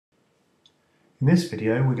In this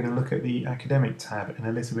video we're going to look at the academic tab in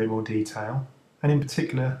a little bit more detail, and in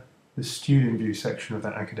particular the student view section of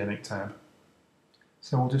that academic tab.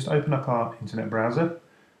 So we'll just open up our internet browser,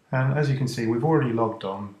 and as you can see we've already logged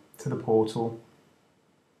on to the portal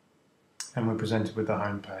and we're presented with the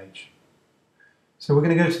home page. So we're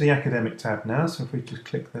going to go to the academic tab now, so if we just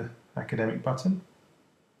click the academic button.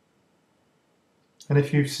 And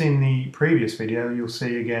if you've seen the previous video, you'll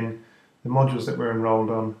see again the modules that we're enrolled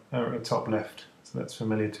on are at the top left, so that's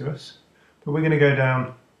familiar to us. But we're going to go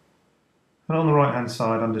down, and on the right hand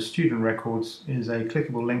side under Student Records is a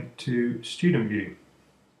clickable link to Student View.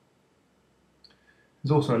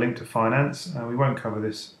 There's also a link to Finance. We won't cover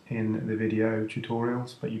this in the video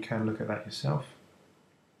tutorials, but you can look at that yourself.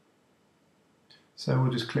 So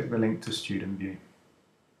we'll just click the link to Student View.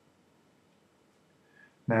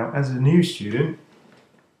 Now, as a new student,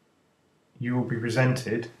 you will be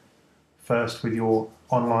presented first with your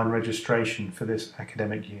online registration for this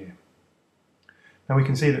academic year. Now we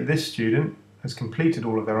can see that this student has completed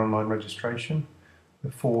all of their online registration,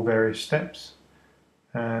 the 4 various steps,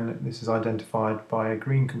 and this is identified by a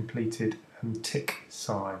green completed and tick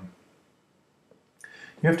sign.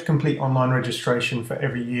 You have to complete online registration for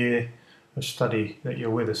every year of study that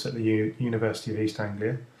you're with us at the University of East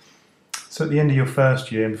Anglia. So at the end of your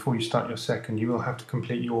first year, and before you start your second, you will have to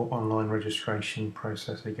complete your online registration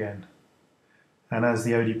process again. And as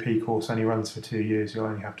the ODP course only runs for 2 years, you'll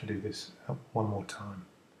only have to do this one more time.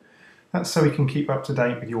 That's so we can keep up to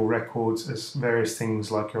date with your records, as various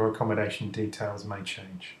things like your accommodation details may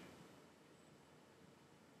change.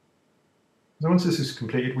 So once this is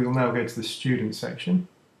completed, we will now go to the student section.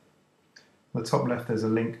 On the top left there's a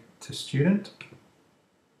link to student,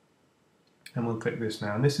 and we'll click this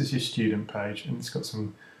now. And this is your student page, and it's got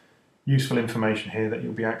some useful information here that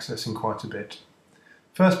you'll be accessing quite a bit.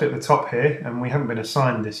 First bit at the top here, and we haven't been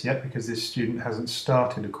assigned this yet because this student hasn't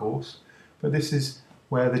started a course, but this is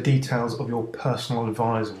where the details of your personal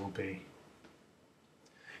advisor will be.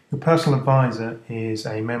 Your personal advisor is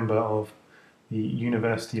a member of the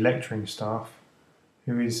university lecturing staff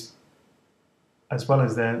who is, as well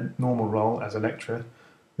as their normal role as a lecturer,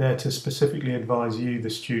 there to specifically advise you, the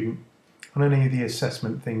student, on any of the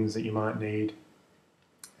assessment things that you might need,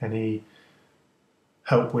 any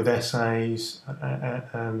help with essays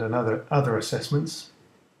and other assessments.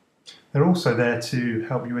 They're also there to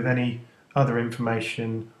help you with any other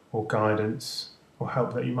information or guidance or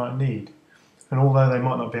help that you might need. And although they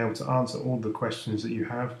might not be able to answer all the questions that you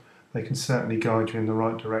have, they can certainly guide you in the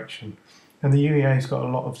right direction. And the UEA's got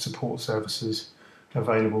a lot of support services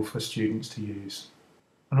available for students to use.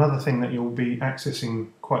 Another thing that you'll be accessing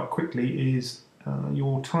quite quickly is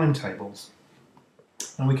your timetables.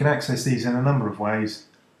 And we can access these in a number of ways.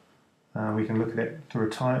 We can look at it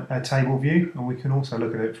through a table view, and we can also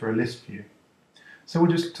look at it through a list view. So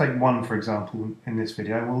we'll just take one for example in this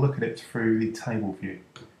video, and we'll look at it through the table view.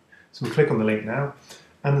 So we'll click on the link now,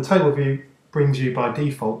 and the table view brings you by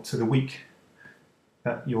default to the week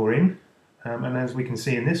that you're in. And as we can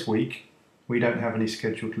see in this week, we don't have any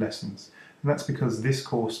scheduled lessons. And that's because this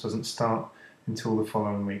course doesn't start until the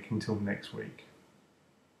following week, until next week.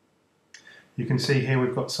 You can see here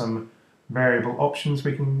we've got some variable options.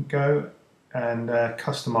 We can go and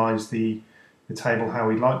customize the table how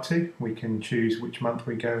we'd like to. We can choose which month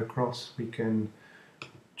we go across. We can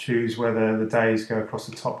choose whether the days go across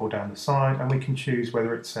the top or down the side, and we can choose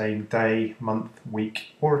whether it's a day, month,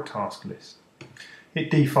 week, or a task list.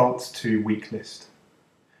 It defaults to week list.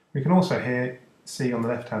 We can also here see on the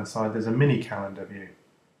left hand side there's a mini calendar view.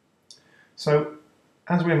 So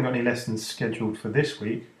as we haven't got any lessons scheduled for this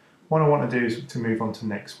week, what I want to do is to move on to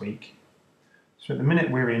next week. So at the minute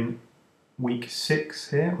we're in week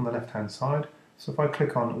 6 here on the left hand side. So if I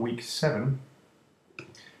click on week 7,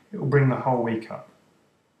 it will bring the whole week up.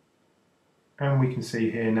 And we can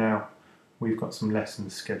see here now we've got some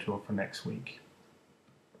lessons scheduled for next week.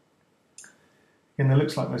 Again, it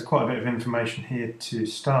looks like there's quite a bit of information here to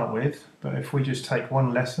start with, but if we just take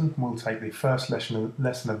one lesson, we'll take the first lesson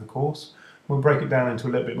of the course, we'll break it down into a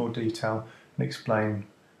little bit more detail and explain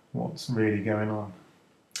what's really going on.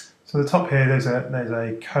 So at the top here there's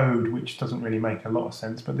a code which doesn't really make a lot of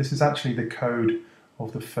sense, but this is actually the code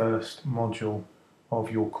of the first module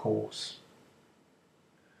of your course.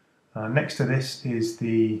 Next to this is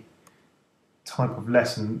the type of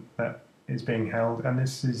lesson that is being held, and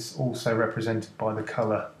this is also represented by the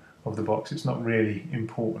colour of the box. It's not really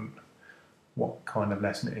important what kind of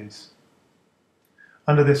lesson it is.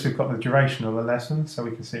 Under this we've got the duration of the lesson, so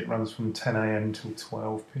we can see it runs from 10 AM till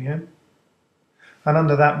 12 PM. And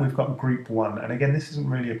under that we've got group 1, and again this isn't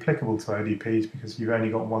really applicable to ODPs because you've only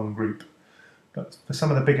got one group But for some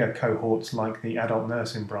of the bigger cohorts, like the adult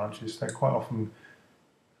nursing branches, they're quite often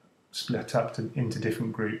split up into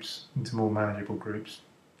different groups, into more manageable groups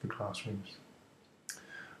for classrooms.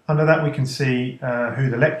 Under that we can see who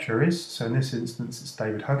the lecturer is. So in this instance it's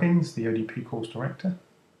David Huggins, the ODP course director.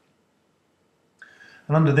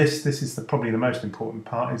 And under this is probably the most important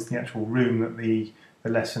part, is the actual room that the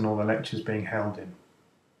lesson or the lecture is being held in.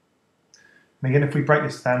 And again, if we break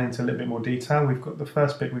this down into a little bit more detail, we've got the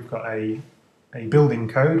first bit, we've got a building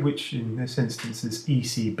code, which in this instance is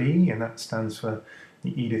ECB, and that stands for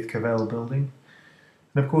the Edith Cavell building.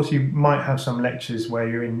 And of course you might have some lectures where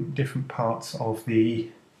you're in different parts of the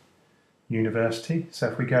university. So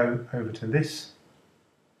if we go over to this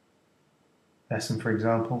lesson, for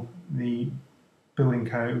example, the building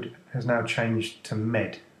code has now changed to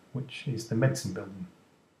Med, which is the medicine building.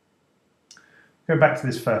 Go back to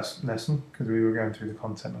this first lesson, because we were going through the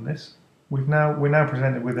content on this. We're now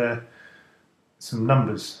presented with some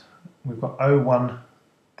numbers. We've got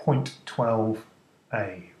 01.12a.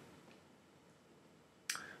 The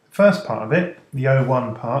first part of it, the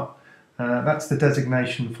 01 part, that's the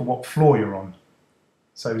designation for what floor you're on.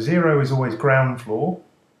 So 0 is always ground floor.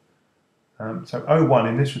 So 01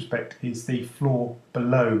 in this respect is the floor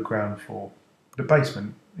below ground floor, the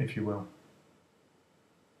basement, if you will.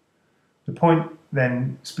 The point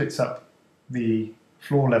then splits up the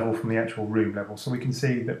floor level from the actual room level. So we can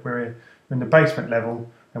see that we're in the basement level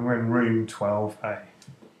and we're in room 12A.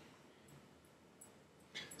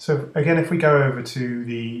 So again, if we go over to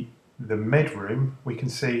the med room, we can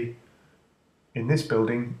see in this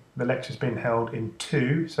building the lecture's been held in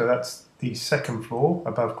 2, so that's the second floor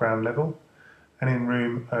above ground level, and in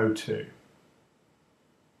room O2.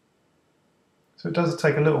 So it does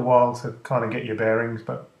take a little while to kind of get your bearings,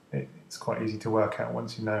 but it's quite easy to work out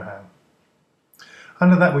once you know how.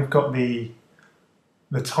 Under that we've got the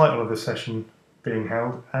title of the session being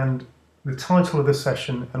held, and the title of the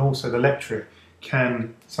session and also the lecturer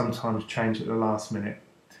can sometimes change at the last minute.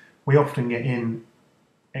 We often get in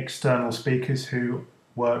external speakers who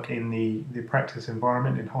work in the practice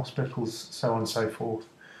environment, in hospitals, so on and so forth,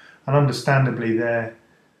 and understandably they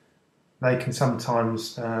can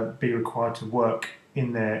sometimes be required to work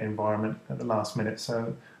in their environment at the last minute,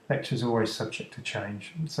 so lectures are always subject to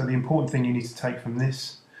change. So the important thing you need to take from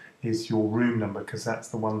this is your room number, because that's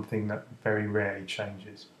the one thing that very rarely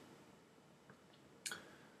changes.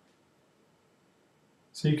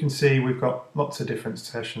 So you can see we've got lots of different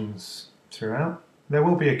sessions throughout. There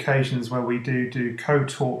will be occasions where we do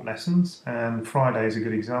co-taught lessons, and Friday is a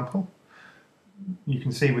good example. You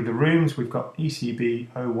can see with the rooms we've got ECB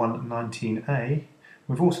 0119A.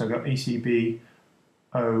 We've also got ECB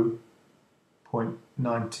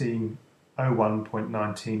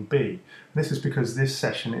 01.19b. This is because this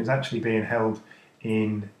session is actually being held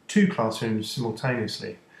in 2 classrooms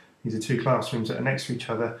simultaneously. These are 2 classrooms that are next to each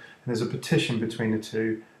other, and there's a partition between the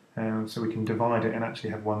 2, so we can divide it and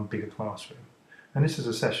actually have one bigger classroom. And this is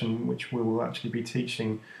a session which we will actually be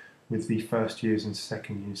teaching with the first years and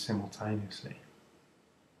second years simultaneously.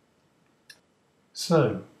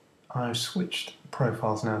 So I've switched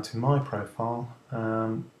profiles now to my profile,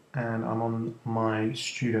 and I'm on my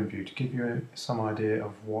student view to give you some idea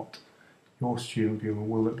of what your student view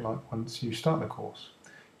will look like once you start the course.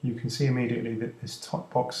 You can see immediately that this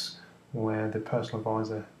top box where the personal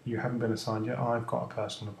advisor, you haven't been assigned yet. I've got a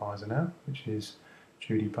personal advisor now, which is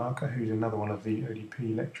Judy Barker, who's another one of the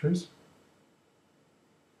ODP lecturers.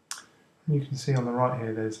 And you can see on the right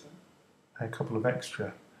here there's a couple of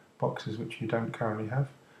extra boxes which you don't currently have.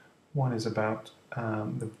 One is about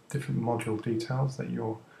the different module details,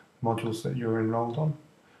 modules that you're enrolled on.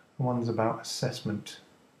 And one's about assessment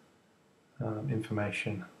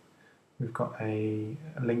information. We've got a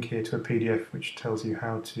link here to a PDF which tells you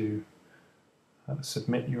how to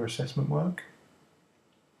submit your assessment work.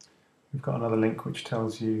 We've got another link which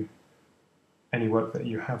tells you any work that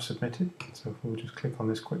you have submitted. So if we'll just click on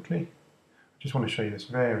this quickly. I just want to show you this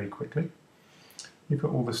very quickly. You've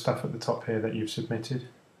got all the stuff at the top here that you've submitted.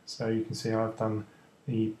 So you can see I've done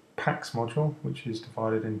the PACS module, which is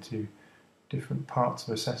divided into different parts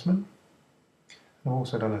of assessment. I've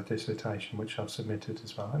also done a dissertation which I've submitted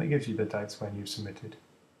as well, and it gives you the dates when you've submitted.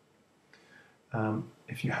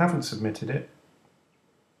 If you haven't submitted it,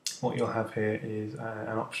 what you'll have here is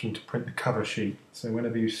an option to print the cover sheet. So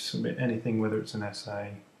whenever you submit anything, whether it's an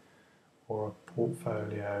essay or a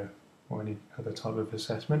portfolio or any other type of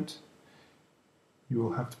assessment, you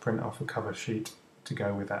will have to print off a cover sheet to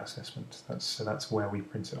go with that assessment. So that's where we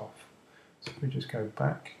print it off. So if we just go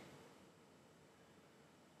back,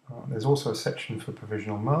 there's also a section for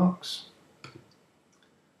provisional marks.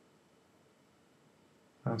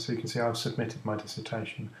 So you can see I've submitted my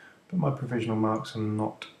dissertation, but my provisional marks are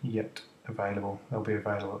not yet available. They'll be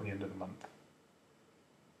available at the end of the month.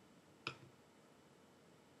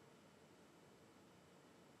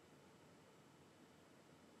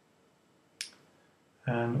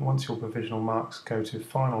 And once your provisional marks go to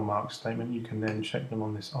final mark statement, you can then check them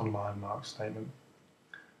on this online mark statement.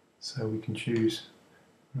 So we can choose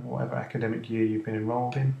whatever academic year you've been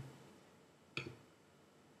enrolled in,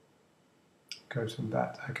 go to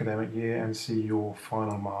that academic year and see your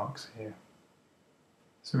final marks here.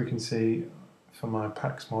 So we can see for my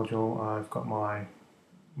PACS module I've got my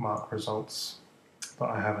mark results, but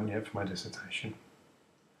I haven't yet for my dissertation.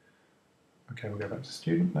 Okay, we'll go back to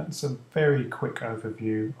student. That's a very quick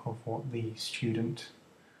overview of what the student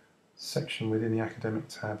section within the academic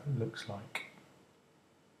tab looks like.